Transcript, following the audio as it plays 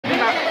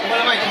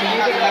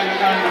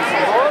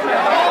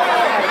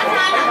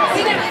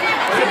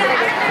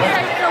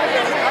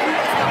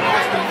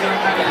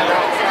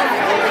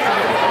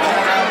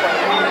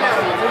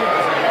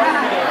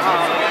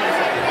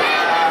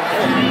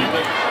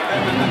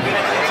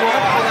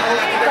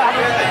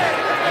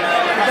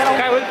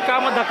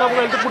नका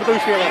बघायला तर पुढचा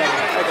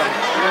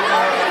विषय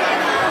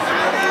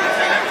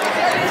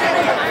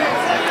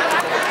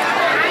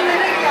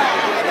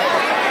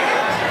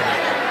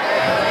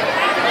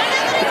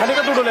खाली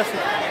का तुडवले असते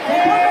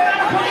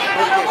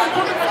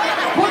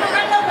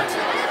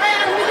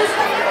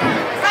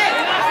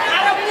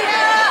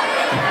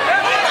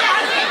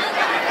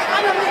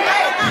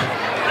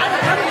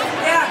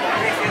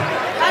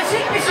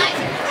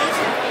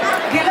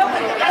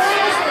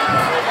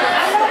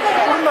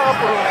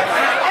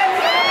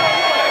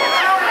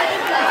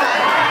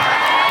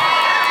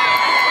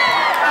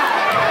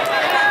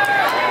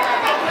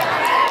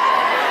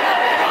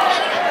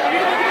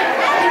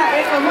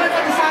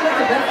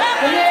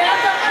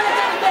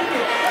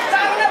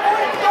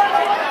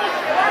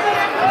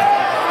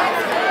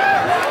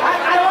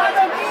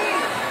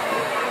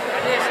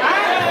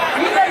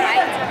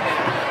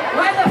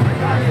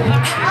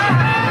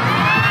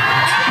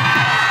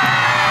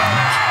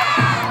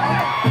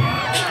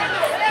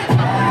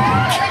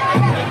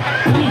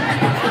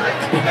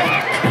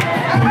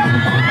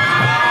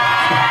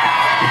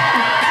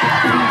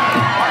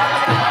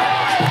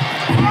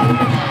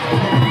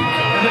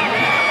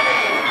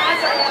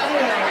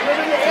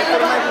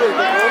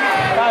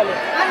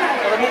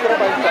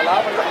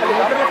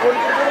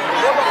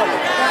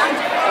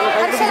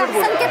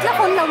संकेतला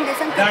फोन लावून दे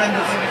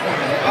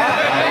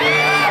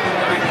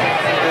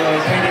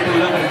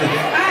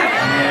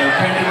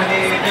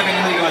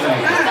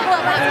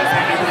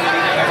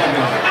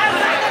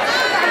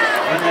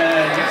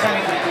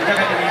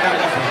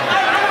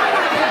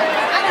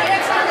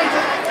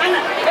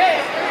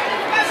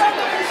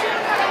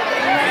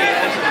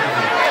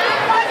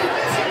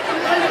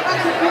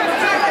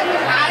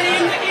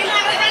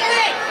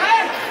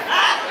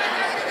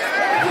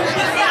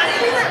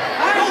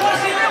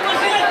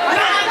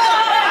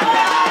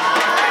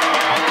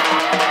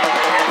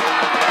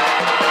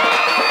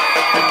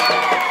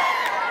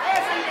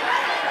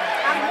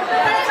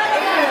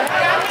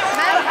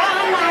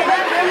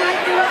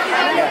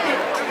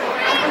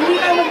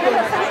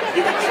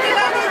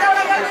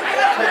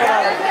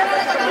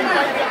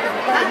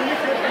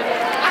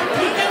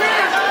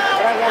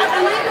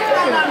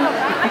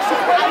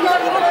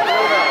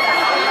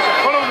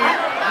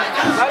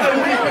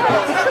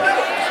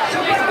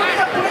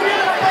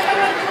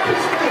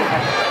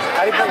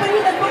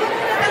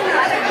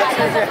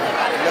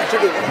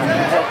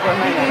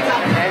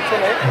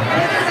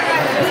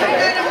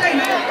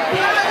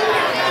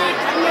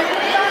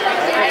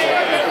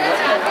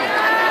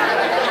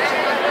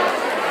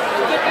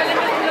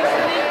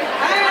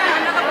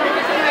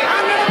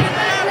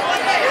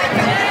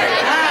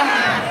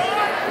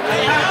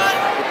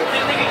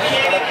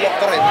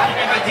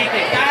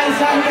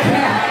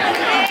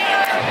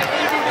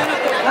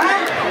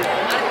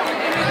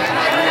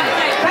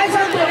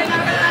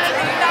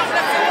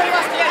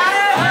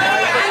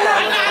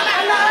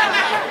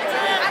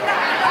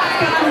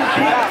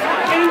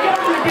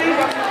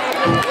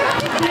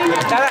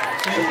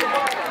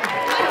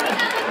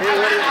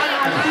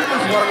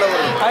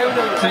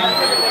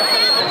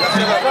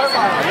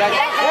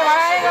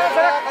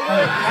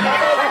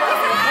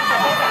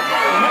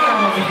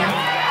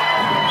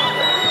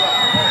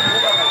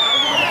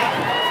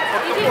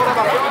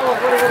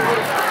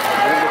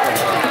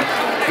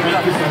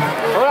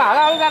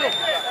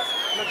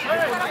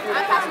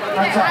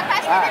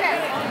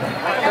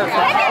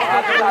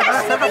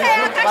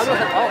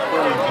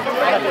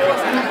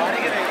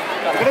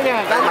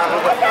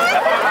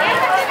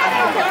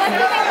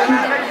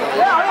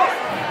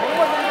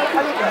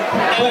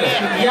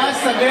या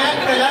सगळ्या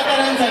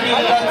कलाकारांसाठी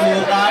मला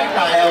जोरदार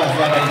टाळ्या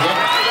वाजल्या पाहिजे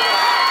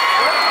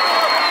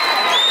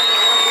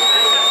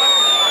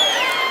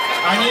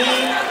आणि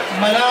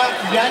मला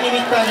या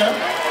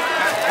निमित्तानं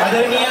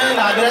आदरणीय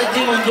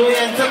नागराजजी मंजू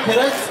यांचं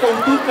खरंच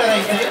कौतुक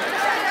करायचंय.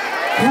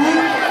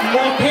 खूप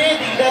मोठे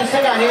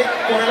दिग्दर्शक आहेत,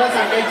 कोणाला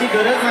सांगायची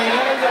गरज नाही.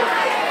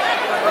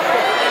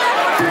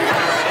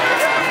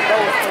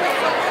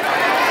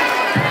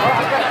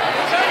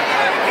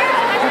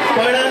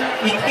 पण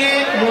इतके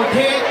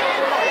मोठे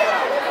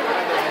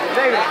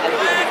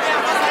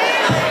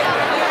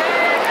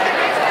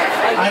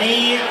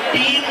आणि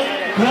टीम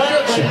घर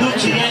बंदूक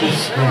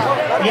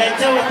बिर्याणी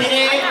यांच्या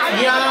वतीने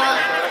या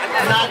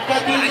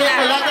नाटकातील जे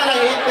कलाकार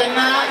आहेत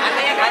त्यांना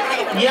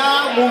या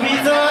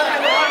मूवीचं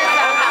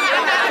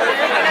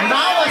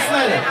नाव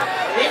असणार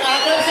एक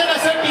आकर्षक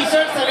असं टी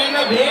शर्ट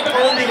सगळ्यांना भेट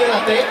म्हणून दिले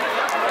जाते.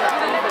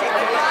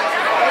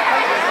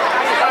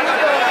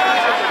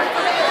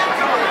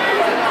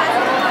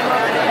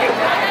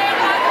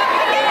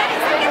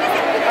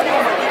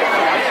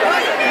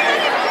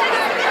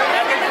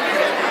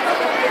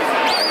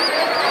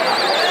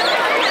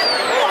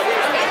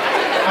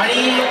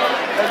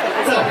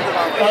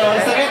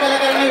 सगळ्या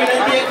कलाकारांना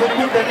विनंती आहे, खूप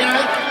खूप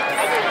धन्यवाद.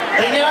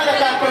 धन्यवाद.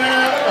 आता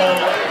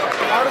आपण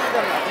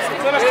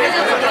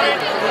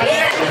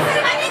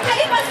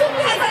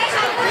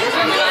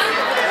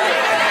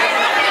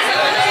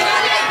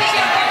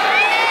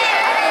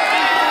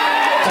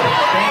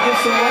thank you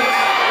so much.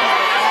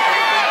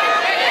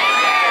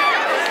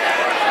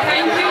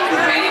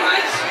 Thank you.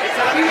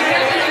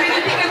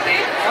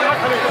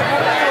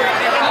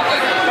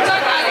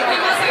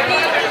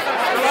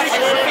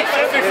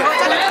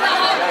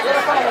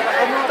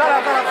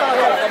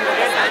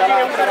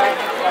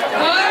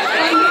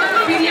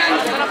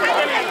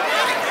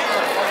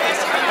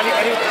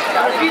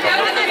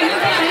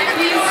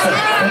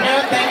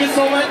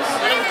 So much.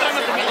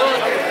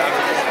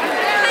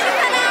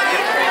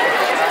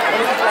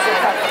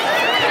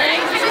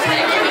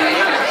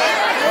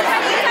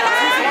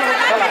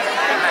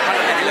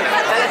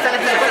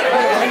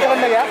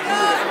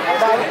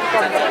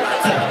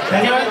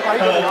 धन्यवाद.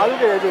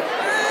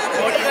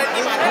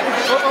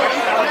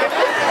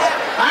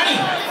 आणि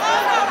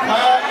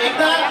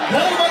एकदा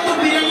घर बंधू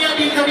बिर्याणी या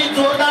टीमसाठी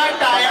जोरदार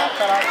टाळ्या.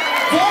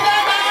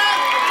 जोरदार टाळ्या.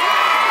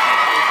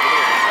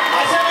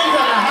 अशा नाही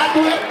झाला. हात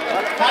वर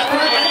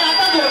आणि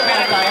आता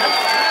जोरदार टाळ्या.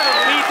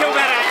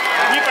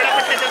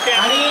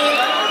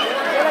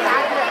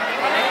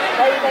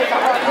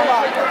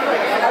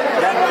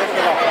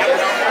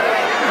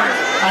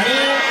 आणि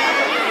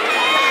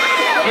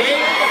एक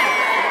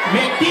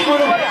व्यक्ती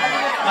म्हणून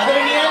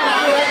आदरणीय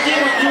नागराजजी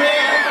मंजुळे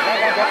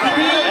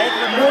किती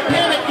मोठे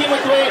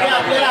व्यक्तिमत्व आहे हे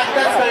आपल्याला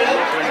आत्ताच कळलं.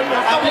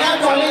 आपल्या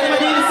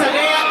कॉलेजमधील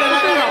सगळ्या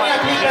कलाकारांनी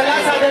आपली कला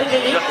सादर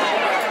केली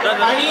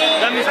आणि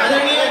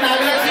आदरणीय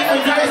नागराजजी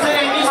मंजुळे सर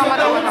यांनी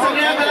स्वतःहून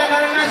सगळ्या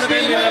कलाकारांना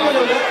स्टेजवर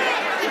बोलवलं.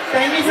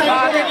 त्यांनी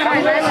सांगितलं की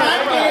खूप छान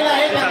केलेलं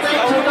आहे. त्यांचा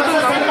एक छोटासा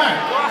सन्मान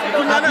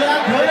आपल्या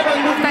घर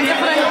बंधू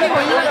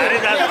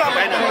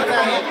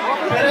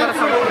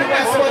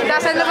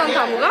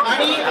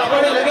आणि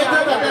आपण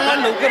लगेचच आता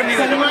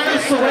सन्मान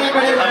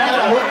सोहळ्याकडे जाणार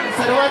आहोत.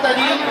 सर्वात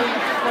आधी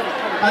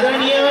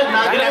आदरणीय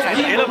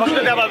नागराजजी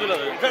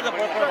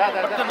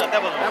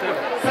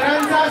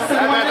सरांचा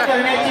सन्मान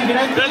करण्याची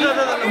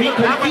विनंती मी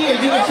खडकी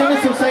एज्युकेशन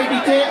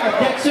सोसायटीचे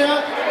अध्यक्ष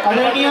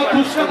आदरणीय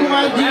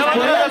कृष्णकुमारजी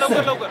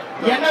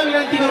यांना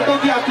विनंती करतो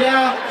की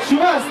आपल्या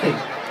शुभ हस्ते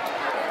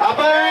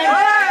आपण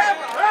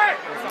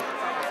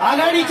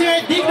आघाडीचे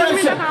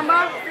दिग्दर्शक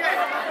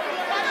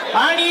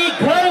आणि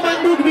घर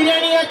बंदूक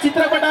बिर्याणी या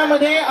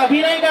चित्रपटामध्ये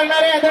अभिनय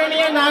करणारे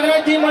आदरणीय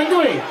नागराजजी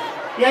मंजुळे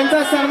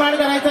यांचा सन्मान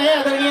करायचा आहे.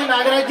 आदरणीय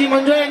नागराजजी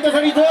मंजुळे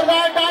यांच्यासाठी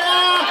जोरदार टाळ्या.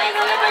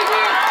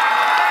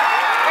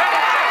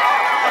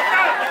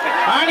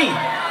 आणि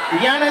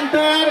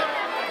यानंतर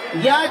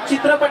या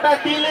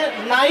चित्रपटातील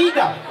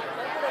नायिका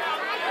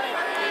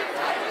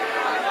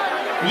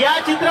या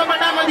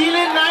चित्रपटामधील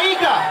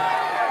नायिका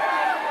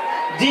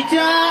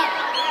जिच्या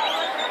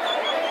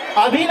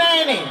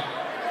अभिनयाने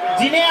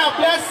जिने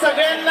आपल्या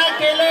सगळ्यांना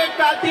केले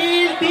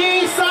कातील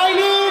ती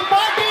सायली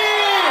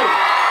पाटील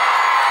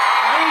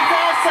आणि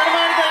तिचा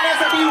सन्मान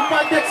करण्यासाठी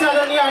उपाध्यक्ष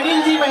आदरणीय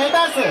अनिलजी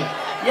मेहता सर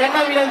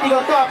यांना विनंती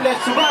करतो आपल्या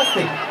शुभ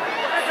हस्ते.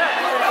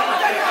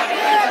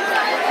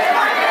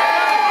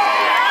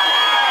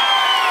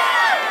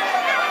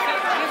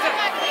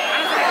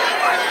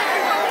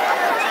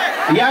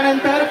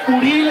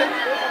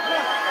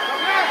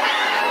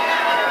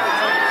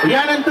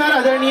 यानंतर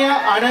आदरणीय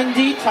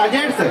आनंदजी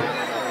छाजेड सर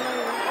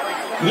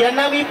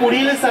यांना मी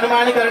पुढील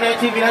सन्मान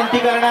करण्याची विनंती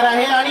करणार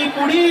आहे. आणि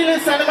पुढील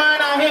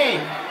सन्मान आहे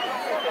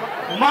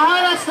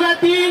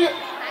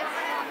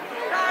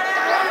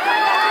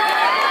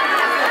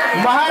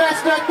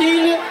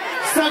महाराष्ट्रातील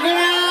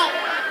सगळ्या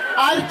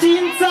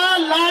आर्चींचा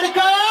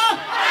लाडका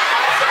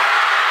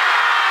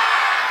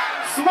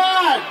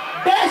स्मार्ट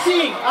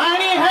डॅशिंग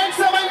आणि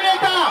हँडसम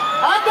अभिनेता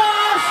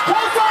आकाश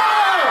ठोसर.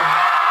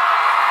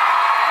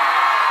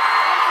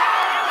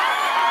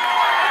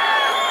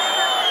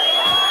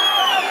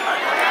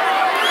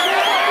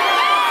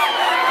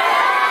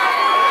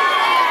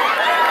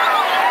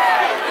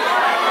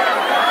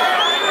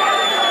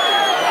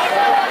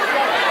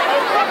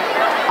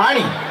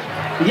 आणि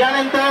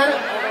यानंतर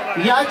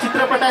या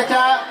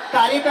चित्रपटाच्या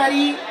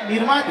कार्यकारी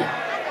निर्माते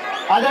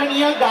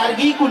आदरणीय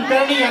गार्गी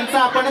कुलकर्णी यांचा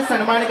आपण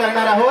सन्मान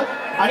करणार आहोत.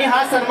 आणि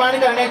हा सन्मान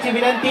करण्याची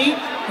विनंती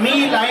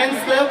मी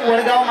लायन्स क्लब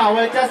वडगाव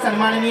मावळच्या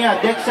सन्माननीय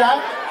अध्यक्षा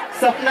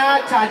सपना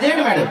छाजेड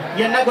मॅडम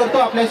यांना करतो.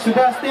 आपल्या शुभ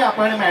हस्ते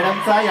आपण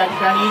मॅडमचा या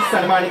ठिकाणी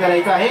सन्मान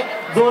करायचा आहे.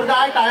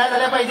 जोरदार टाळ्या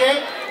झाल्या पाहिजे.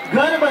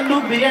 घर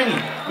बंदूक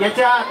बिर्याणी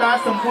याच्या आता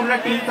संपूर्ण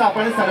टीमचा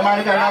आपण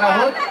सन्मान करणार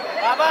आहोत.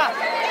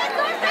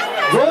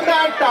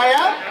 जोरदार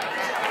टाळ्या.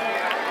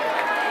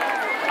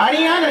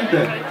 आणि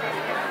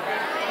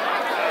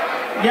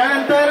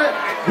यानंतर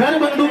घर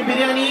बंदूक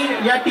बिर्याणी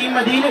या टीम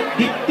मधील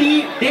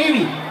दीप्ती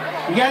देवी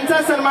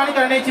यांचा सन्मान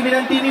करण्याची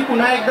विनंती मी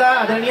पुन्हा एकदा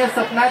आदरणीय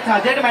सपना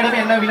छाजेड मॅडम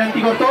यांना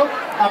विनंती करतो.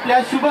 आपल्या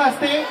शुभ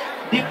हस्ते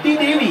दीप्ती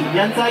देवी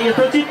यांचा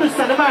यथोचित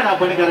सन्मान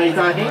आपण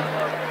करायचा आहे.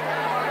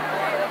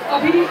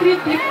 अभिनेत्री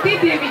दीप्ती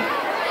देवी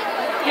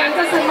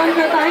यांचा सन्मान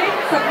करत आहे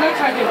सपना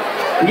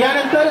छाजेड.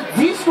 यानंतर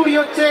झी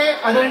स्टुडिओचे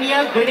आदरणीय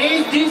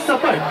गणेशजी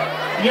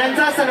सपट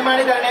यांचा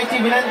सन्मान करण्याची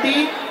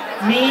विनंती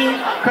मी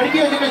खडकी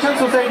एज्युकेशन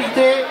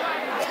सोसायटीचे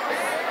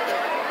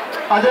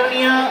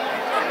आदरणीय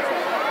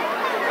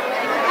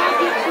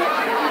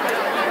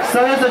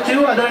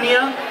सहसचिव आदरणीय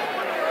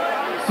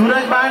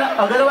सूरजबाण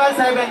अग्रवाल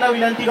साहेब यांना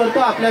विनंती करतो.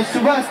 आपल्या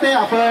शुभ हस्ते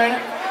आपण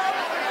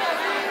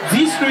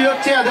झी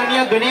स्टुडिओचे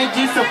आदरणीय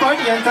गणेशजी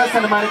सपट यांचा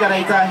सन्मान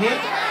करायचा आहे.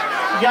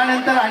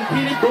 यानंतर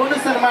आणखी 2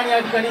 सन्मान या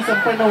ठिकाणी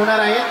संपन्न होणार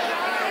आहेत.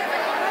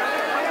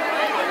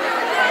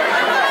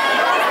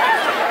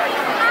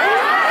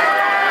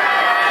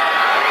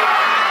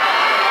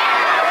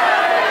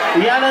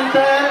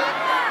 यानंतर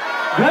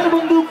घर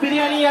बंदूक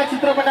बिर्याणी या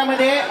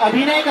चित्रपटामध्ये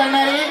अभिनय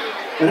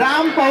करणारे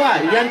राम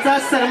पवार यांचा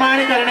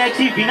सन्मान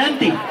करण्याची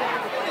विनंती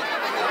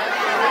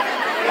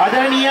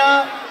आदरणीय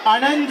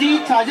आनंदजी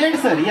छाजेड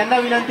सर यांना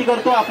विनंती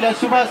करतो, आपल्या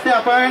शुभ हस्ते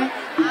आपण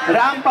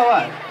राम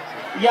पवार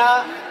या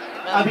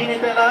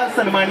अभिनेत्याला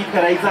सन्मानित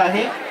करायचं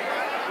आहे.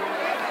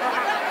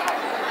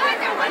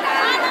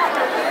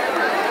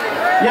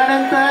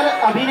 यानंतर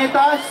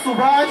अभिनेता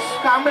सुभाष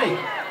कांबळे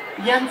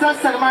यांचा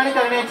सन्मान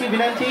करण्याची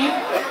विनंती.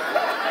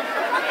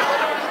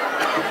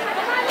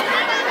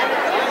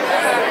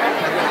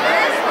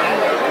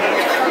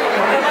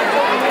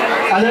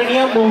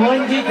 आदरणीय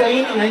मोहनजी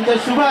जैन यांच्या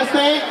शुभ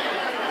हस्ते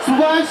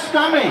सुभाष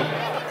कांबळे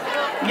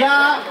या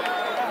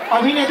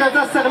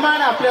अभिनेत्याचा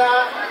सन्मान आपल्या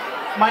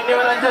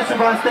मान्यवरांच्या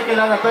शुभ हस्ते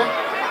केला जातो.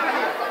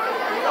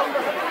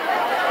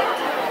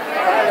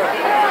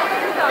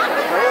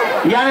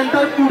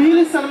 यानंतर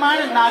पुढील सन्मान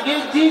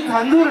नागेशजी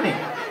झांजुर्णे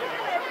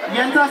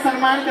यांचा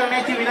सन्मान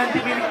करण्याची विनंती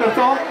मी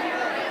करतो.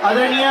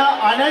 आदरणीय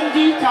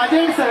आनंदजी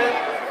छाजेड सर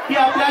की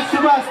आपल्या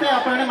शुभ हस्ते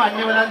आपण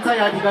मान्यवरांचा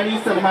या ठिकाणी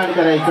सन्मान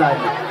करायचा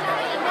आहे.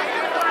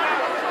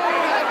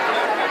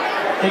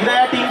 एकदा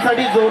या टीम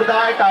साठी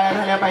जोरदार टाळ्या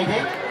झाल्या पाहिजे.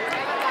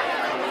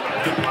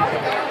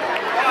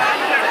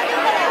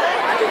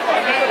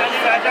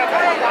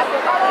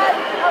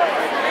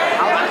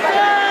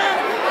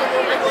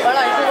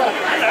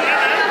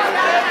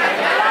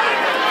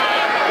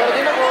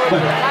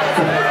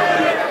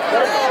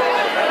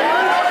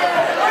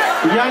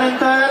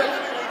 यानंतर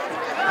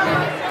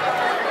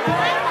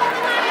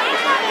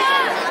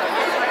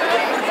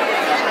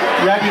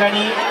या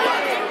ठिकाणी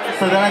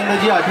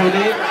सदानंदजी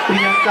आठवले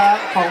प्रियंका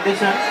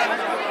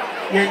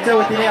फाउंडेशन यांच्या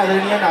वतीने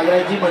आदरणीय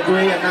नागराजजी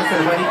मंजुळे यांना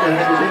सन्मानित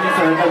करण्यात येते. मी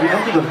सर्वांना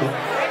विनंती करतो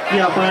की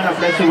आपण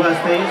आपल्या शुभ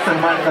हस्ते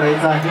सन्मान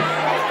करायचा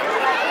आहे.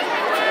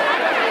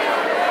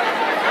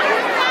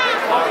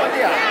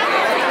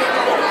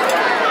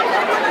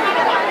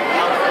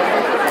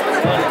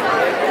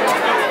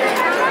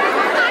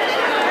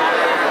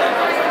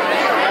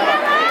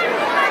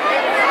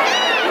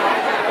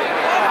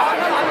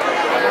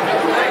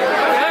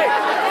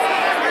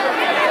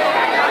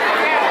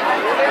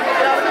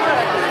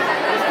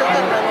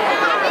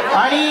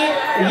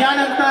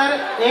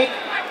 यानंतर एक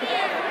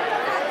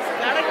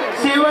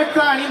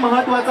शेवटचा आणि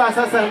महत्वाचा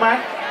असा सन्मान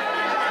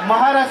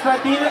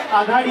महाराष्ट्रातील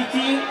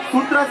आघाडीची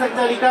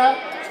सूत्रसंचालिका,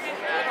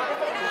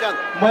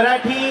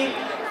 मराठी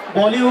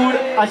बॉलिवूड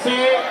असे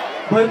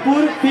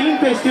भरपूर फिल्म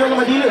फेस्टिवल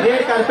मधील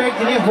रेड कार्पेट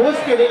जिने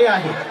होस्ट केलेले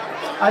आहे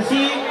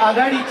अशी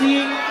आघाडीची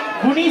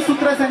गुणी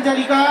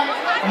सूत्रसंचालिका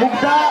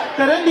मुग्धा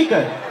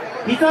करंदीकर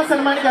हिचा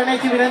सन्मान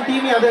करण्याची विनंती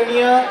मी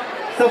आदरणीय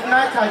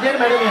सपना छाजेड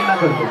मॅडम यांना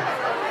करतो.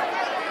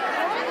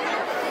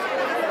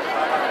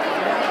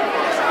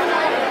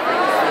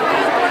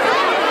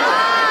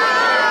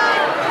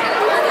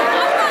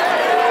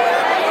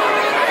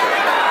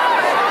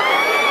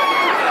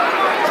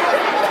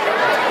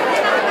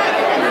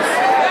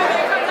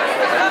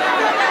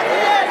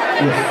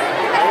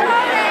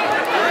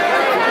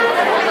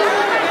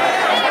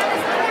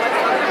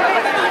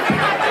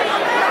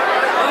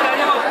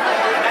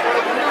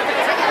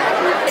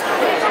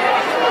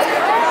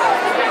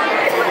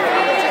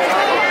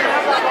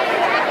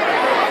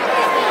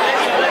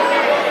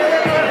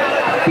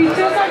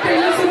 पिक्चरचा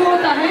ट्रेलर सुरू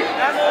होत आहे.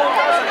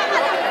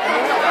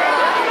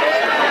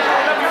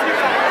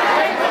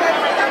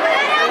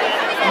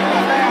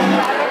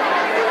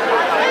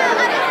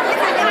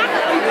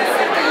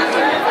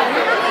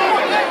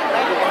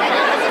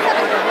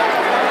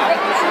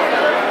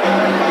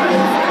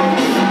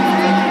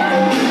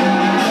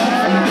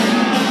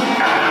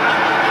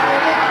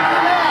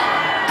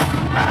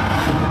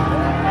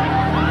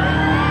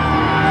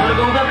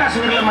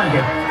 काश्मीरला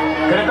म्हणतात,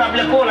 खरं तर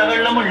आपल्या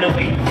कोलागडला म्हणलं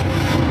पाहिजे.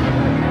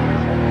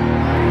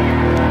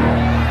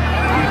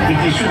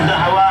 किती शुद्ध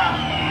हवा,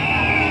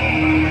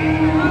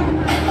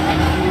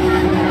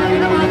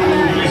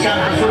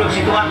 शांत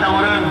सुरक्षित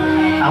वातावरण,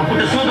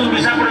 कुठं शोधून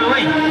बी सापडलं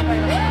बाई.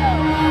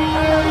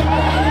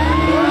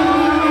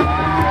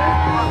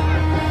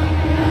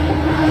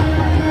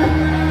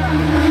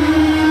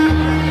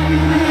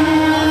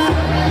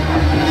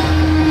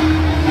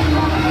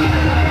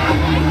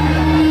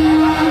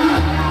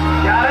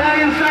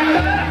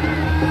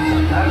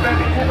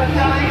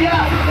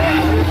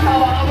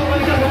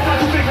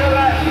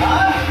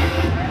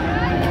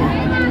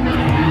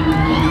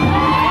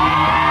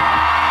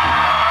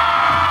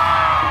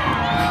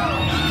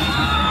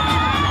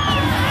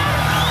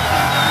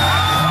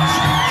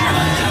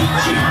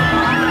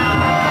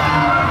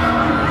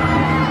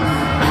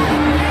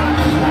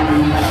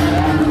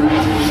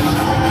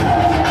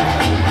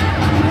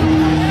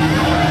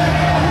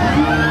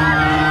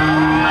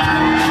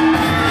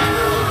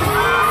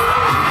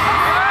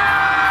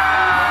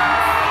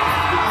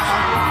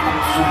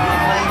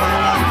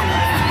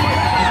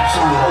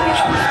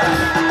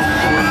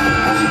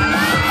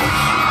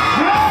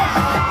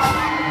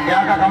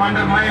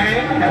 कमांडर मैं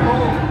है देखो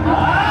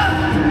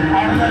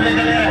ऑर्डर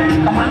लेके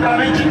कमांडर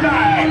नहीं चिल्ला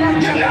है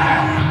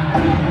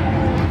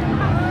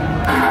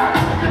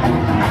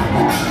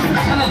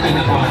चलो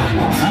देखे तो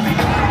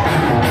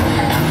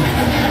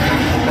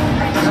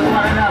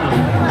तुम्हारे ना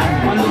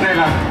बंदूक है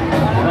ना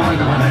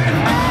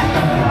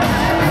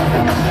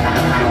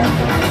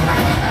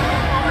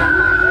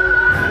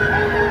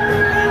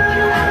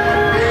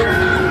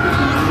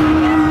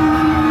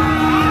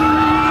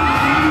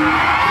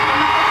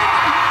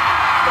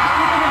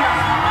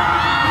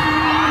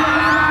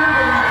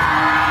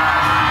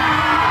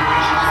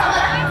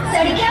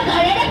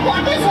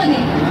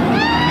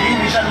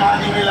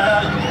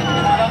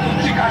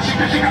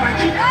कशी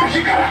करायची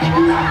कशी करा.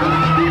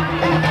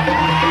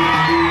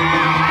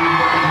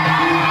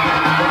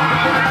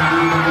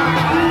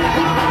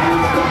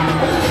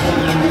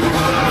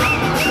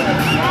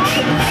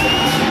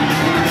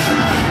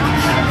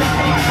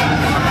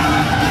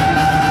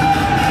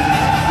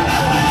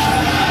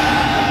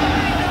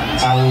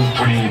 चाल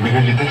थोडी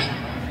बिघडली तर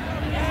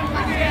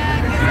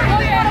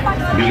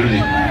बिघडली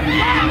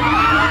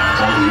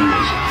चाल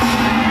बिघडायची.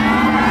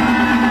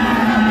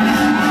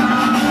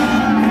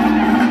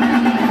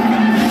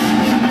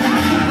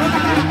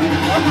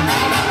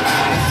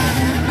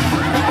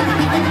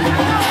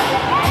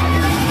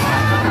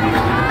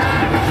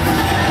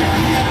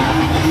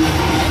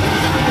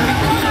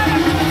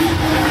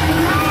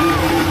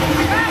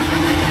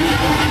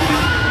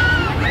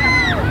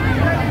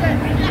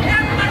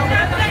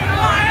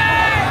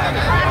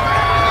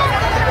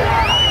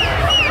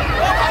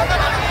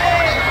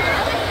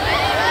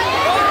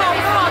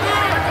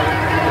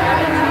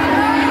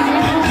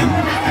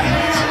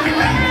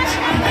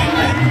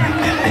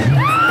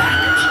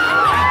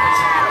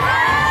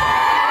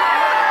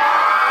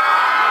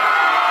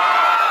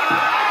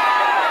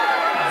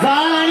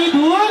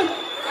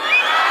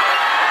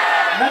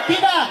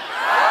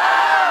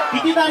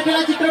 किती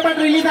तारखेला चित्रपट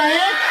रिलीज आहे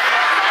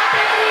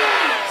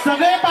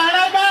सगळे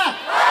पाहणार का.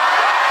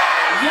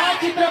 या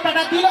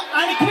चित्रपटातील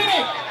आणखीन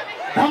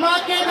एक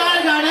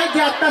धमाकेदार गाणं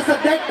जे आता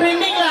सध्या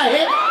ट्रेंडिंगला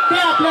आहे ते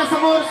आपल्या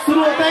समोर सुरू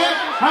होत आहे.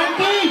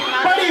 आणखी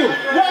पडिव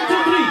 1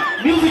 2 3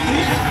 म्युझिक.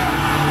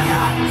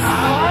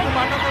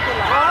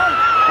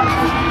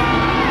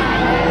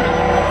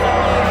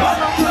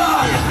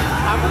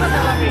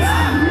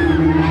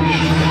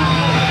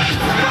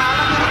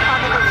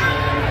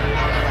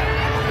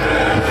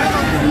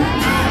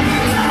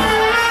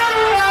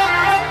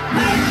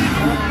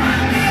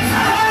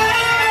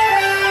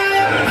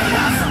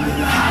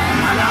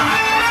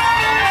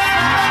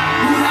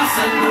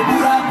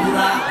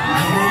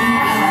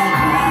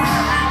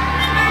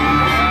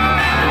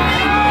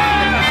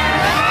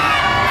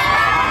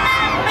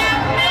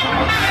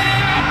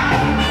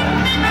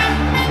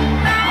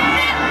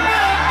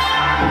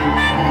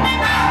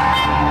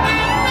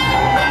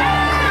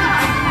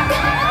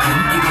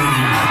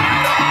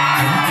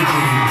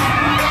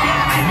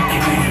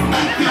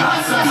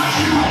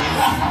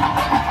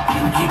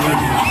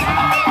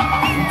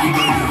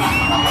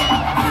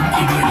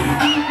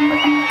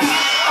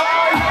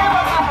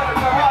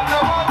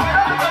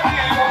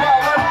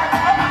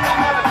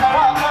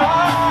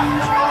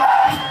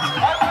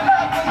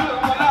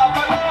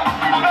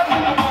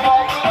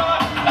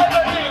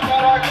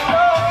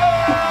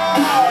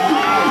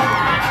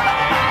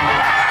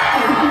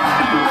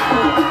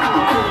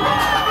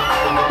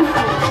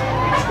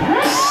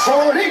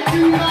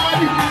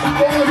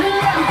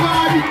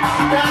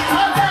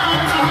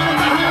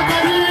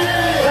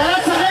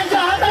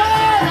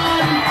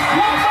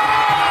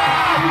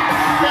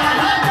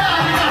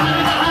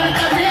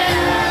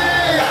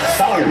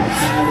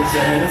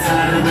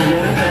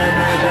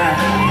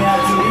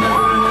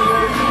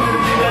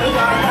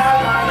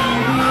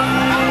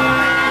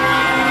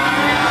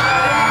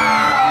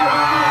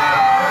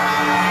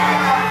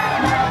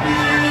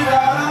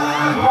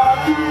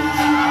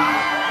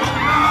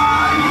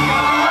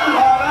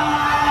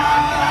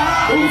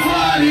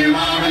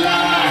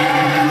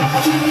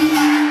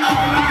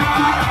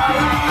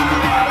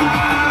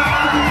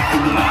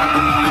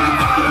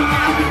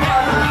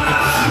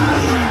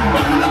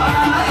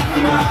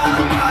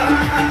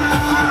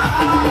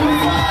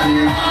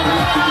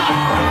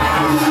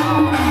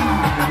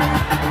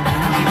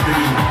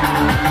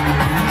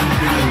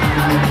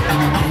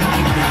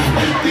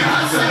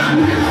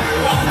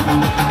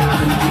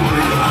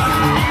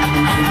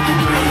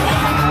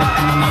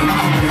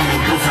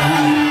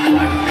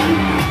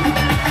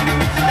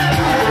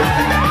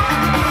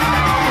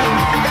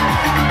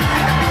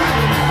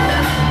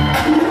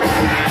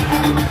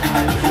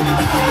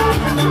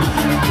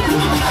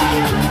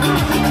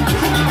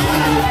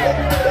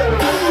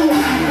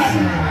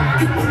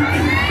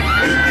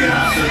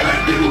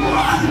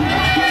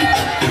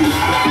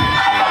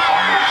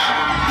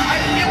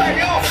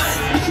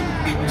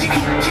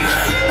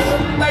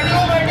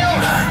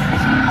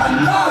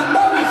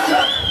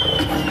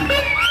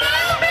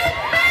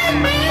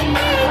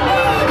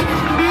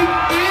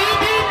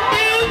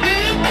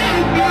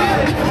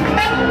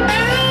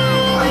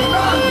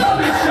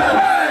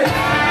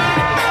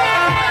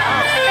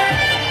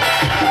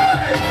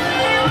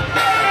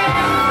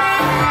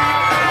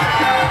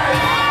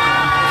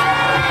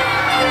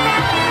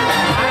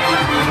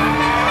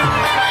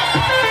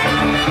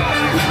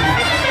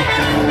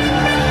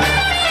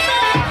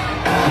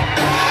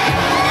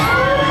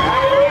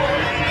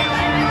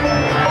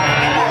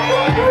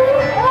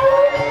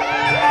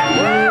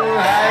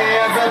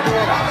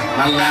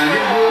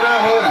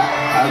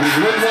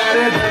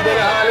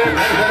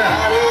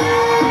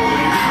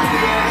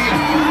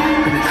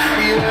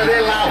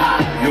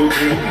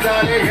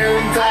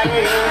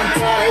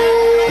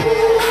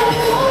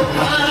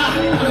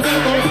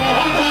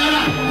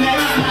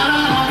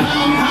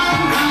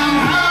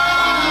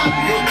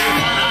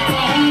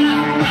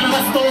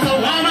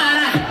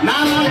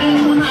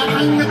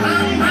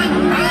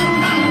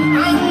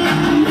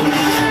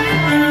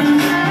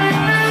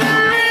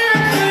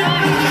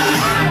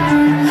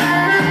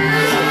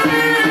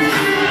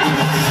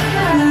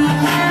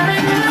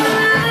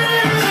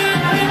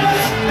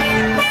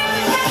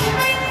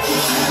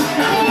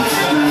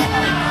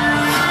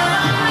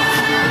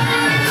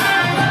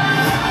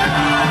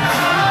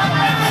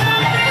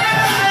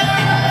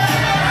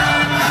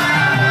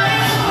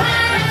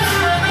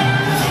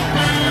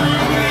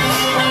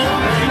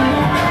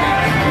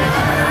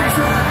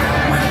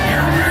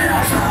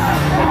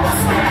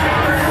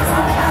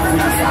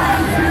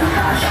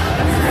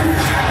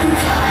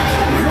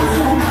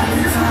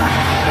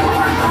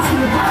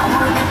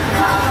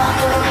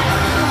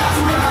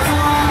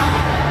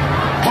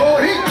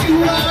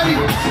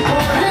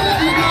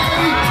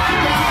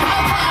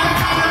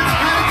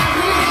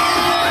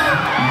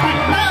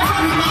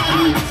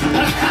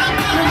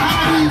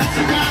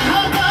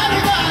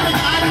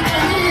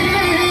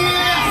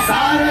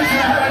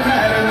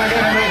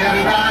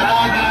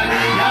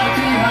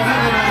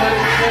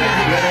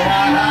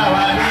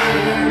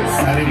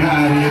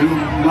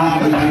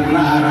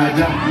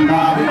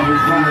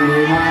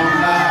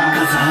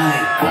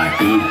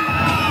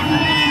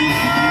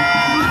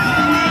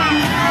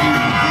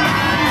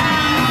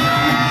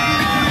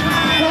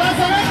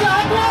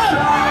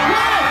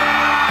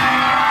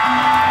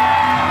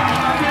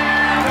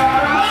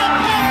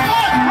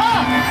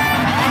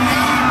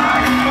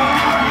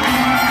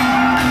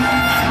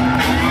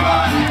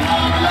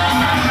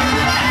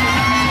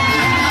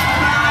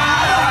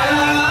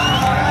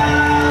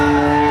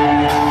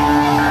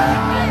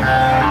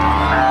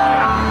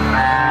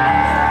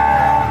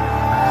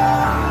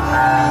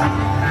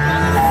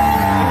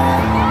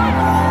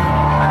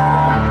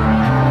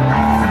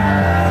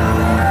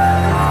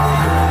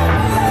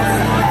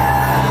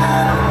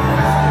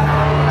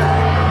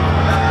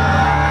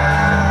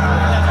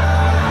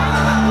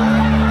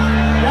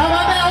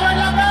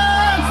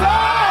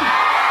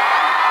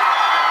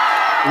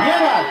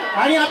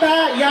 आणि आता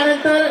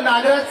यानंतर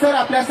नागराज सर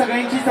आपल्या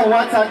सगळ्यांशी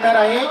संवाद साधणार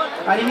आहे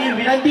आणि मी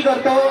विनंती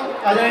करतो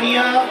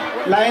आदरणीय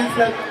लायन्स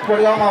क्लब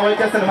वडगाव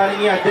मावळच्या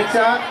सन्माननीय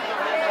अध्यक्षा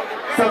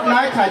सपना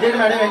छाजेड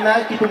मॅडम यांना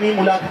की तुम्ही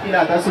मुलाखतीला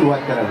आता सुरुवात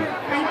करावी.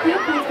 थँक्यू.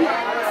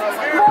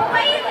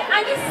 मोबाईल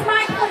आणि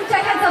स्मार्टफोनच्या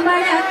ह्या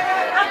जमान्यात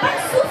आपण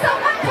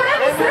सुसंवाद थोडा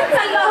विसरत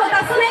चाललो आहोत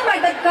असं नाही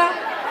वाटत का?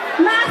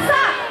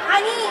 नासा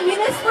आणि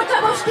युनेस्कोच्या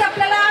गोष्टी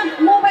आपल्याला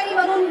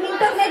मोबाईलवरून,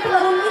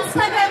 इंटरनेटवरून,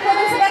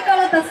 इंस्टाग्रामवरून सगळ्या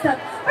कळत असतात,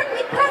 पण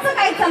मित्राचं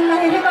काय चाललं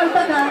आहे हे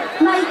कळतं का?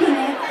 नाही की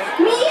नाही.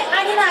 मी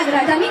आणि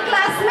नागराज आम्ही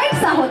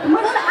क्लासमेट्स आहोत,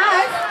 म्हणून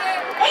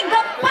आज एक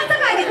गप्पाचा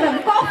कार्यक्रम,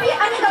 कॉफी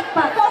आणि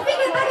गप्पा. कॉफी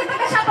घेता घेता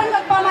कशा आपण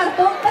गप्पा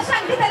मारतो तशा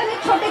अगदी त्याला मी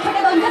छोटे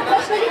छोटे 2-4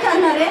 प्रश्न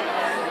विचारणार आहे,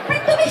 पण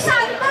तुम्ही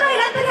शांत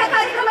राहिला तर ह्या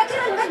कार्यक्रमाची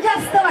रंगत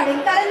जास्त वाढेल.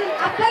 कारण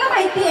आपल्याला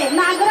माहिती आहे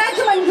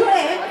नागराज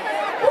मंजुळे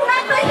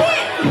कुणातही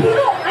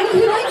हिरो आणि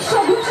हिरोईन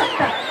शोधू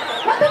शकतात.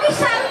 मग तुम्ही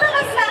शांत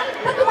बसला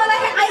तर तुम्हाला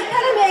हे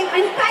ऐकायला मिळेल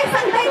आणि काय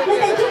सांगता येत नाही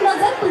त्यांची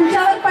नजर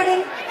तुमच्यावर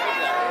पडेल.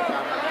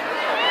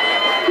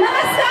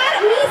 नमस्कार,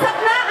 मी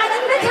सपना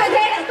आनंद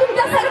छाजेड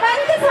तुमच्या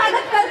सर्वांचे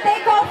स्वागत करते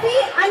कॉफी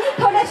आणि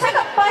थोड्याशा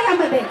गप्पा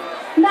ह्यामध्ये.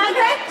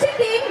 नागराजची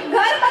टीम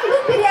घर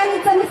बंदूक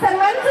बिर्याणीचं मी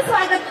सर्वांचं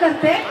स्वागत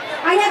करते.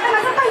 आणि आता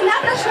माझा पहिला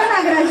प्रश्न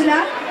नागराजला,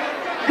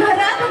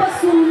 घरात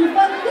बसून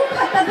बंदूक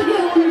हातात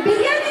घेऊन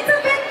बिर्याणीचं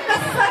बेत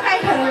कसं काय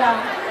ठरवला?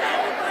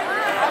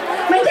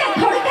 म्हणजे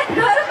थोडक्यात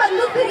घर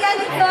बंदूक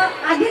बिर्याणीचं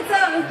आधीच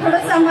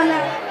थोडंसं आम्हाला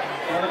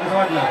कसं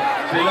वाटलं?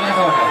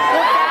 कसं वाटलं?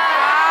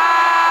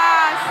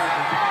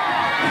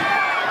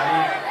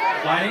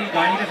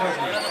 गाणी कसं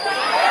वाटली?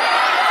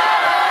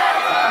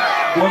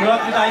 गोंधळात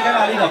तिथं ऐकायला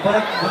आली का?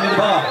 परत म्हणजे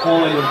बघा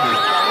मोबाईलवरती.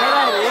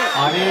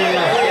 आणि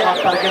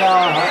 7 तारखेला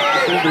हा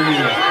ठेवली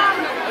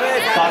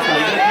 7 तारखेला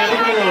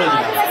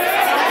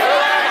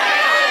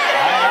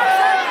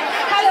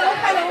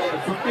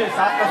सुट्टी आहे,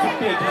 7 ला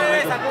सुट्टी आहे.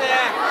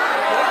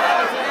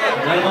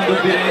 घरबंदूक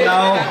बिर्याणी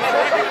नाव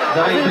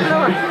जरा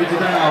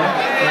विचित्र नाव,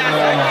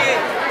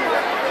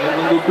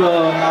 घरबंदूक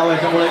नाव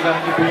याच्यामुळे कारण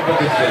की फिल्म पण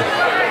दिसते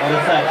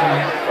बरंचसं ॲक्शन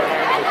आहे.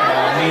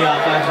 मी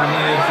आकाश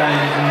आणि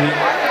सायन्स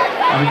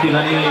आम्ही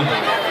तिघांनी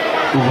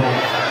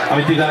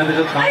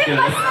त्याच्यात काम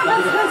केलं आहे.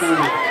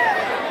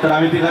 तर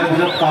आम्ही तिघांनी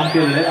त्याच्यात काम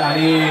केलेलं आहे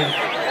आणि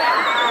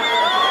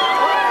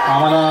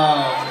आम्हाला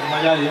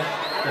मजा आली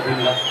त्या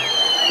फिल्मला.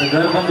 तर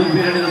घरबंदूक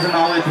बिर्याणी जसं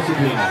नाव आहे तशी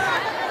फिल्म आहे.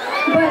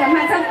 बरं,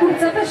 माझा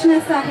पुढचा प्रश्न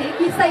असा आहे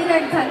की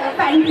सैराट झालं,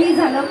 पॅन्ट्री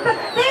झालं,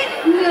 प्रत्येक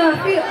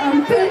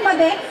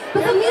फिल्ममध्ये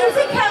तुझं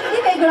म्युझिक हे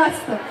अगदी वेगळं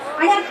असतं.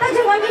 आणि आता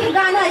जेव्हा मी हे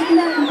गाणं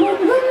ऐकलं,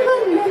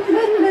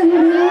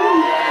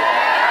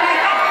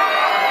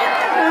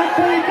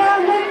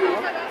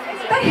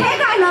 तर हे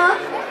गाणं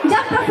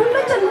ज्या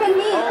प्रफुल्ल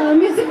चंद्रांनी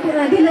म्युझिक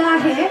दिलं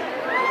आहे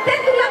ते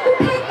तुला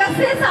कुठे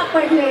कसे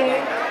सापडले?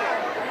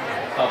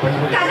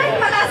 कारण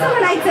मला असं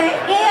म्हणायचंय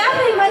AR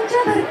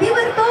रहमानच्या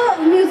धर्तीवर तो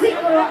म्युझिक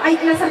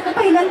ऐकल्यासारखं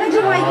पहिल्यांदा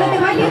जेव्हा ऐकलं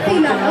तेव्हा हे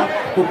फील आलं.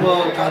 खूप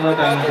चांगला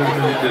टॅलेंटेड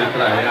म्युझिक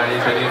डिरेक्टर आहे आणि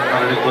त्यांनी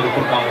मराठीत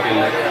भरपूर काम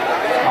केलं आहे.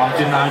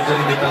 आमची नाळच्या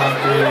निमित्तानं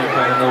आमची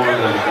पहिल्यांदा ओळख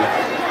झाली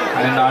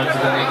आणि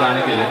नाळचं त्यांनी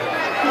गाणे केले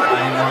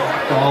आणि मग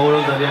तेव्हा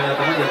ओळख झाली आणि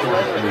आता त्याचं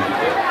म्युझिक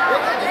आहे.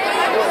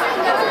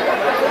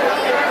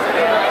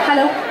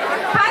 हॅलो,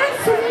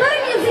 फारच सुंदर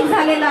म्युझिक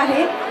झालेलं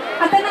आहे.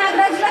 आता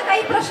नागराजला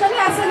काही प्रश्न मी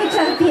असं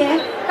विचारतीये,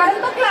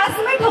 कारण तो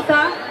क्लासमेट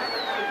होता.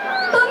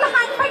 तो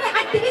लहानपणी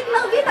 8वीत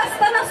 9वीत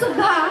असताना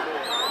सुद्धा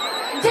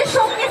जे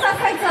शोकेस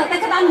असायचं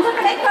त्याच्यात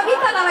आमच्याकडे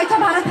कविता लावायच्या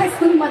भारत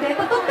हायस्कूलमध्ये,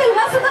 तर तो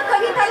तेव्हा सुद्धा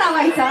कविता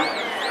लावायचा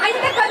आणि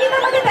त्या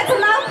कवितेमध्ये त्याचं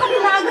नाव खाली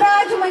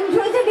नागराज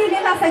मंजुळे जे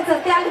लिहिलेलं असायचं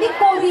ते अगदी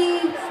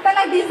कोरी,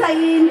 त्याला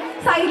डिझाईन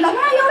साईडला.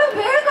 मला एवढा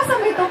वेळ कसा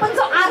मिळतो? पण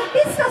जो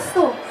आर्टिस्ट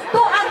असतो तो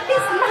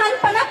आर्टिस्ट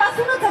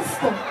लहानपणापासूनच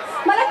असतो.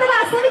 मला त्याला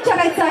असं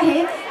विचारायचं आहे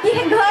की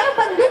हे घर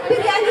बंदूक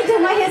बिर्याणी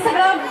जेव्हा हे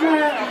सगळं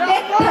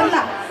डेट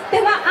ठरला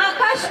तेव्हा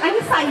आकाश आणि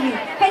साई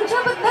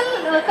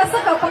ह्यांच्याबद्दल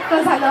कसं पक्क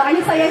झालं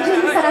आणि सयाजी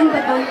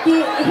सरांबद्दल की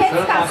हेच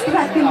कास्ट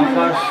राहतील?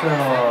 आकाश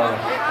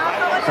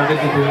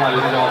सगळ्याची फिल्म आली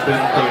जेव्हा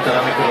फिल्मचा विचार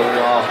आम्ही केला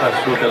जेव्हा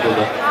आकाश डोक्यात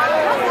होतं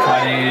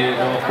आणि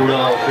जेव्हा पुढं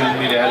फिल्म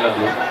मी लिहायला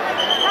लागलो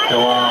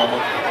तेव्हा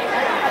मग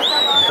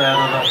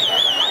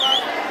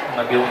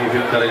सयादाला घेऊन ही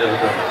फिल्म करायचं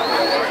होतं.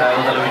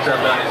 सयादाला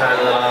विचारलं आणि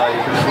सयादाला ही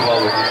फिल्म खूप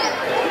आवडली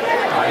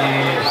आणि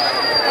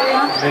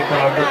एक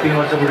मला वाटतं 3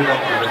 वर्षापूर्वी काम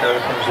केलं,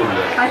 त्यावेळेस पण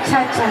सोडलं. अच्छा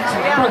अच्छा अच्छा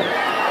बरं.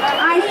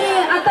 आणि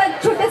आता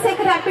छोटेसे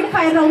एक रॅपिड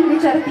फायर राऊंड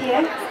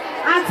विचारतीये.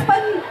 आज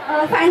पण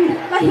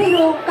फॅनला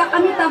हिरो का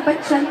अमिताभ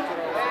बच्चन?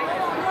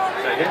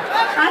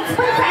 आज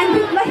पण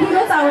फॅनला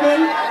हिरोच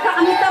आवडेल का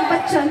अमिताभ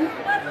बच्चन?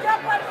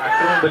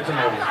 बच्चन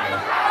आवडेल.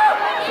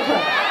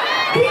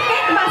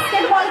 क्रिकेट,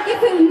 बास्केटबॉल की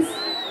फिल्म्स?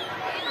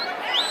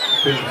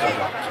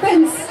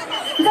 फिल्म्स.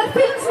 जर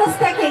फिल्म्स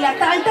नसत्या केल्या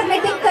तर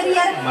अल्टरनेटिव्ह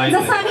करिअर,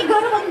 जसं आम्ही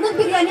घरबंधू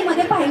बिर्याणी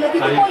मध्ये पाहिलं की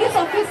तू पोलीस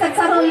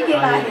ऑफिसरचा रोल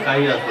केला आहे.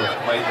 काही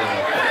असतं माहिती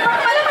नाही.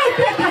 मला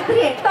माहिती आहे,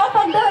 खात्री आहे, टॉप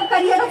ऑफ द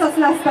करिअरच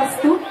असला असतास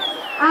तू.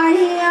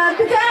 आणि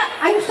तुझ्या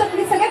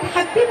आयुष्यातली सगळ्यात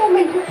हॅपी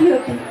मुवमेंट कुठली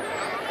होती?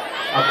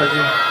 आताची.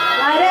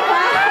 अरे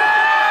वा.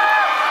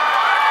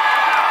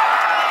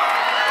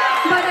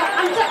 बरं,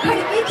 आमच्या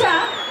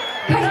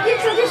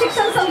खडकीचं जे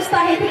शिक्षण संस्था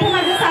आहे तिथे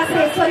माझे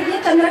सासरे स्वर्गीय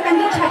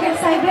चंद्रकांत छागेड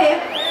साहेब हे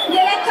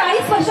गेल्या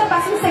 40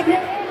 वर्षापासून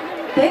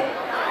सेक्रेटरी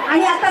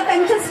आणि आता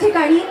त्यांच्याच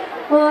ठिकाणी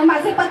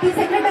माझे पती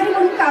सेक्रेटरी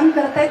म्हणून काम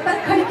करत आहेत. तर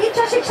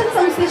खडकीच्या शिक्षण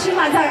संस्थेशी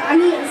माझा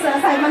आणि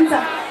साहेबांचा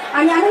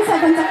आणि आनंद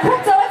साहेबांचा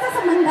खूप जवळचा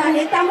संबंध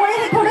आहे. त्यामुळे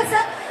हे थोडंसं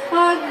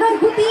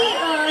घरगुती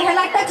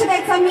ह्याला टच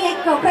द्यायचा मी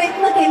एक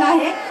प्रयत्न केला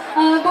आहे.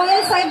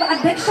 गोयल साहेब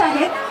अध्यक्ष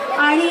आहेत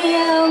आणि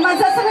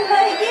माझं असं म्हणणं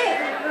आहे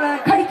की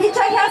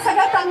खडकीच्या ह्या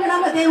सगळ्या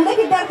प्रांगणामध्ये एवढे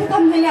विद्यार्थी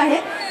थांबलेले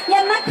आहेत,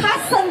 यांना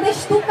खास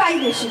संदेश तू काय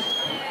देशील?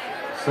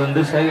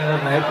 संदेश काही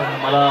देणार नाही, पण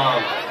मला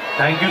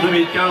थँक्यू,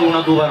 तुम्ही इतक्या वेळ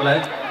उन्हात उभारलाय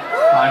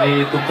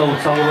आणि तुमचा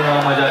उत्साह बघून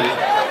मला मजा आली.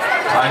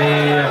 आणि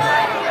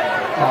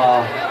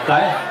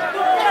काय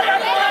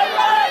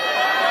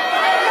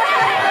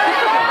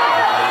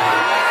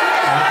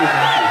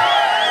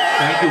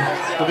थँक्यू.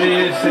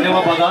 तुम्ही सिनेमा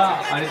बघा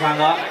आणि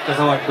सांगा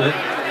कसा वाटतोय.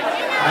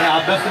 आणि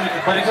अभ्यास तुम्ही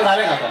परीक्षा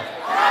झाल्या का आता?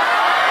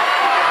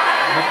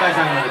 मग काय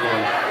सांगणार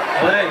तुम्हाला?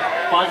 बरं,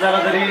 पास झाला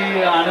तरी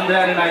आनंद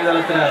आहे आणि नाही झाला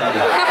तरी आनंद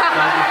आहे.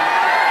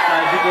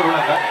 काळजी करू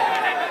नका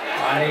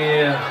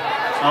आणि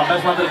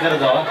अभ्यास मात्र करत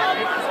जावा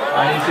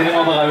आणि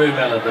सिनेमा बघा वेळ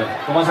मिळाला तर.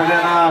 तुम्हाला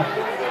सगळ्यांना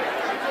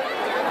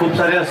खूप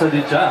साऱ्या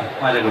सदिच्छा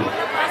माझ्याकडून.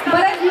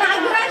 बरं,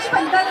 नागराज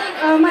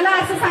बद्दल मला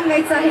असं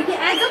सांगायचं आहे की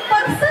ऍज अ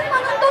पर्सन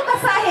म्हणून तो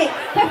कसा आहे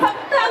हे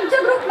फक्त आमच्या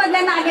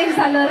ग्रुपमधल्या नागेश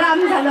झालं,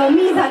 राम झालं,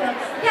 मी झालं,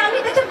 की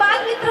आम्ही त्याचे बाल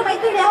मित्र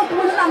मैत्रिणी आहोत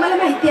म्हणून आम्हाला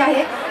माहिती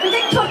आहे. म्हणजे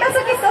एक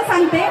छोटासा किस्सा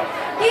सांगते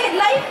की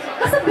लाईफ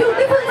कसं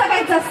ब्युटिफुल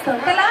जगायचं असतं.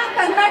 त्याला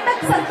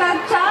कर्नाटक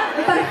सरकारच्या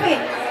तर्फे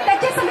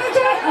त्याचे सगळे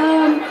जे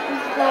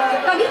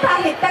कविता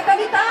आहेत त्या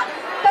कविता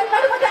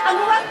कन्नडमध्ये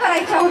अनुवाद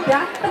करायच्या होत्या.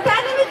 तर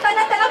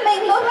त्यानिमित्तानं त्याला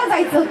बेंगलोरला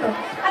जायचं होतं.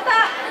 आता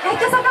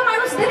ह्याच्यासारखा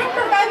माणूस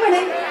डिरेक्टर काय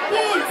म्हणेल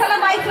की चला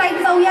बाय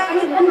फ्लाईट जाऊया आणि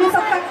 2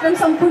 दिवसात कार्यक्रम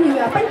संपून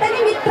येऊया. पण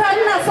त्याने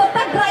मित्रांना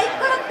स्वतः ड्राईव्ह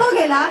करत तो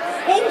गेला,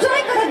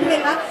 एन्जॉय करत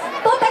गेला.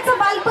 तो त्याचं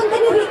बालपण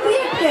त्यांनी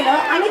रिक्रिएट केलं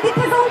आणि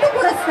तिथे जाऊन तो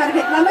पुरस्कार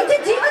घेतला. म्हणजे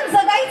जीवन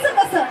जगायचं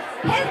कसं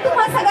हे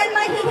तुम्हाला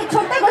सगळ्यांनाही हे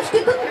छोट्या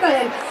गोष्टीतून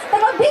कळेल. तर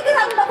मग big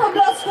round of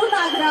applause to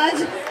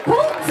Nagraj.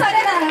 खूप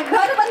साऱ्या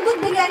घरबंधू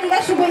बिर्याणीला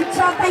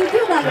शुभेच्छा.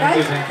 थँक्यू नागराज.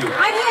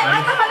 आणि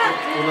आता मला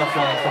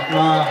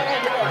सपना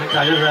आणि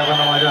चालेल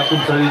साहेबांना माझ्या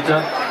खूप सदिच्छा.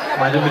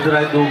 माझे मित्र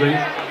आहेत दोघंही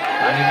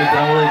आणि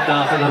मित्रामुळे इतका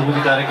असा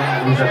घरगुती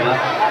कार्यक्रम होऊ शकला.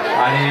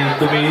 आणि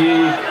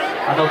तुम्ही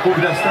आता खूप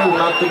जास्त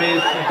उन्हात तुम्ही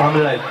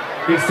थांबले आहेत.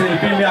 एक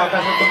सेल्फी मी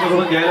आकाशात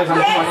तुमच्यासोबत घ्यायला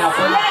सांगतो आणि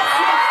आपण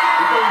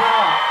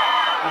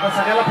आता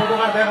सगळ्याला फोटो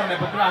काढता येणार नाही,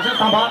 पण तुम्ही असेच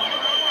थांबा.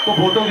 तो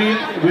फोटो घेईल,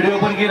 व्हिडिओ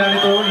पण घेईल आणि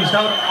तो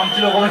इंस्टावर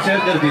आमची लोकांना शेअर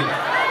करतील.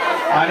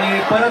 आणि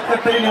परत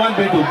कधीतरी निवांत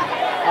भेटू.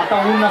 आता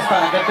ऊन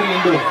नसताना कधीतरी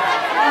इंडोर.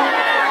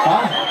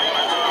 हां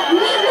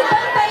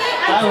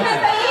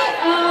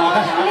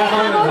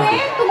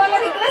तुम्हाला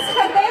रिक्वेस्ट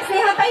करते,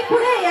 स्नेहाताई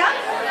पुढे या.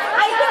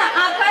 ऐक ना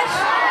आकाश,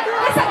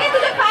 हे सगळे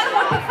तुझे फार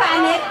मोठे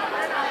फॅन आहेत.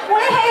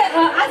 पुढे हे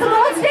आज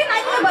रोज डे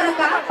नाहीये बरं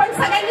का, पण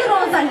सगळ्यांनी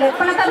रोज आणले.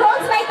 पण आता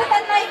रोज नाही तर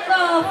त्यांना एक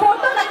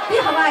फोटो नक्की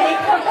हवा आहे. एक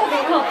फोटो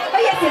घे. हो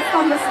येस येस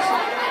कॉन्व्हर्सेशन.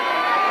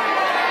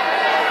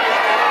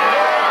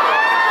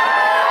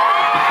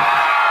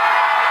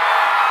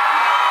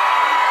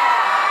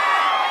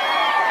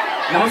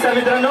 नमस्कार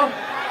मित्रांनो.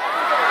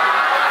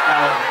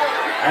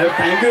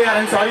 थँक्यू यार,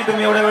 आणि सॉरी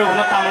तुम्ही एवढ्या वेळ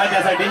उन्हात थांबला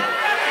त्यासाठी.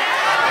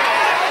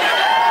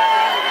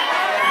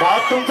 भाऊ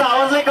तुमचा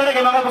आवाज नाही कडक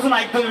आहे, मगापासून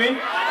ऐकतो मी.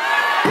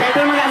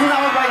 थिएटरमध्ये असाच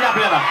आवाज पाहिजे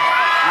आपल्याला.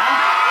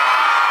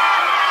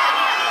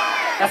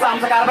 कसं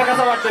आमचा कारभार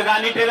कसा वाटतोय,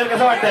 गाणी ट्रेलर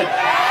कसं वाटतंय,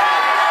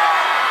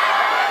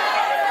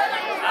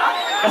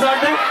 कसं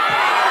वाटतंय?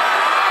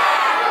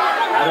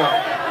 अरे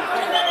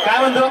काय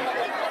म्हणतो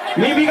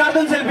मी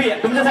काढतो सेल्फी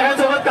तुमच्या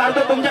सगळ्यांसोबत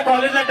काढतो, तुमच्या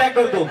कॉलेजला टॅग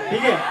करतो.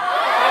 ठीक आहे?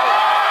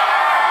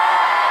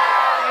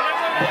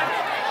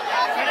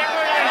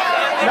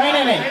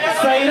 नाही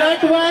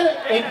सैराटवर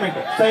एक मिनिट,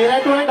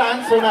 सैराटवर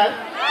डान्स होणार,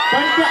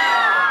 पण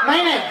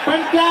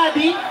पण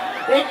त्याआधी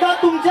एकदा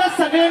तुमच्या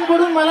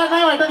सगळ्यांकडून मला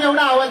नाही वाटत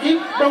एवढा आवाज येईल.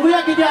 बघूया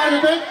किती आवाज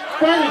येतोय.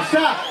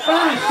 परशा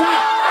परशा.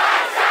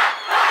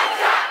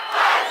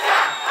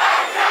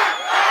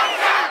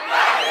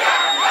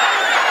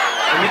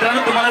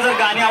 मित्रांनो तुम्हाला जर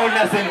गाणी आवडली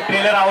असेल,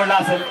 ट्रेलर आवडला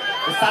असेल,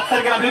 7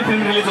 तारखेला आपली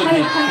फिल्म रिलीज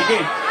होती. ठीक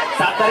आहे?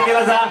 7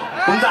 तारखेला जा.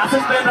 तुमचं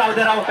असंच प्रेम राहू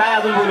दे. राहू काय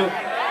अजून बोलू,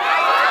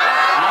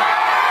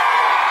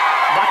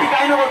 बाकी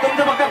काय नको,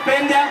 तुमचं फक्त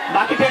प्रेम द्या,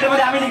 बाकी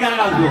थिएटरमध्ये आम्ही निघायला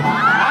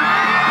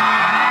लावतो.